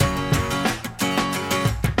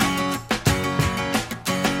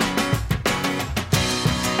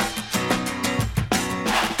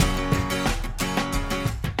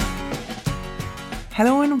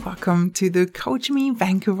Hello and welcome to the Coach Me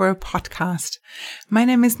Vancouver podcast. My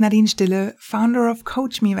name is Nadine Stille, founder of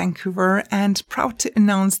Coach Me Vancouver, and proud to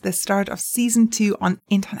announce the start of season 2 on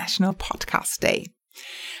International Podcast Day.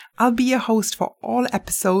 I'll be your host for all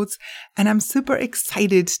episodes, and I'm super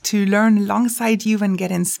excited to learn alongside you and get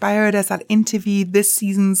inspired as I'll interview this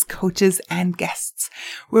season's coaches and guests.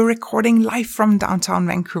 We're recording live from downtown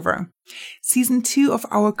Vancouver. Season 2 of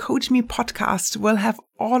our Coach Me podcast will have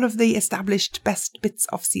all of the established best bits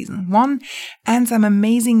of season 1 and some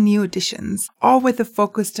amazing new additions, all with a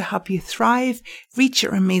focus to help you thrive, reach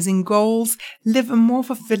your amazing goals, live a more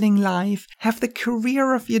fulfilling life, have the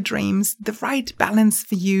career of your dreams, the right balance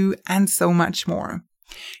for you, and so much more.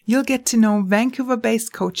 You'll get to know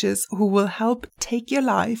Vancouver-based coaches who will help take your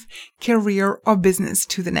life, career, or business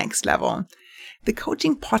to the next level. The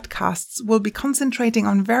coaching podcasts will be concentrating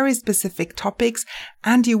on very specific topics,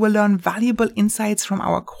 and you will learn valuable insights from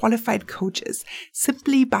our qualified coaches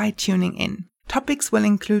simply by tuning in. Topics will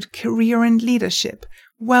include career and leadership,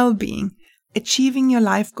 well-being, achieving your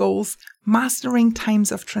life goals, mastering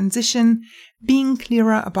times of transition, being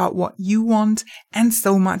clearer about what you want, and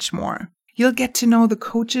so much more. You'll get to know the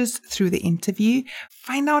coaches through the interview,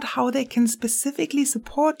 find out how they can specifically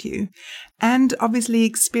support you, and obviously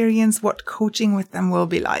experience what coaching with them will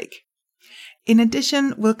be like. In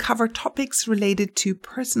addition, we'll cover topics related to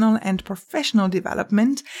personal and professional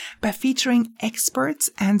development by featuring experts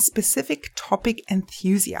and specific topic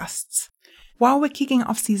enthusiasts. While we're kicking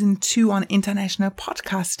off season 2 on International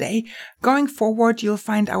Podcast Day, going forward, you'll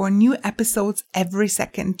find our new episodes every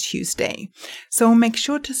second Tuesday. So make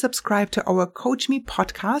sure to subscribe to our Coach Me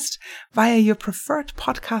podcast via your preferred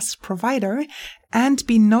podcast provider and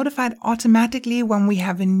be notified automatically when we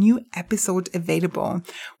have a new episode available.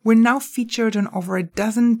 We're now featured on over a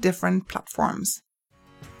dozen different platforms.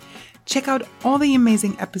 Check out all the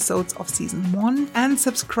amazing episodes of season 1 and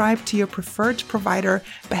subscribe to your preferred provider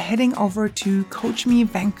by heading over to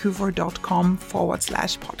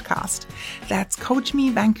coachmevancouver.com/podcast. That's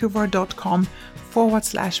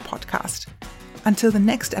coachmevancouver.com/podcast. Until the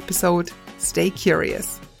next episode, stay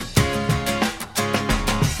curious.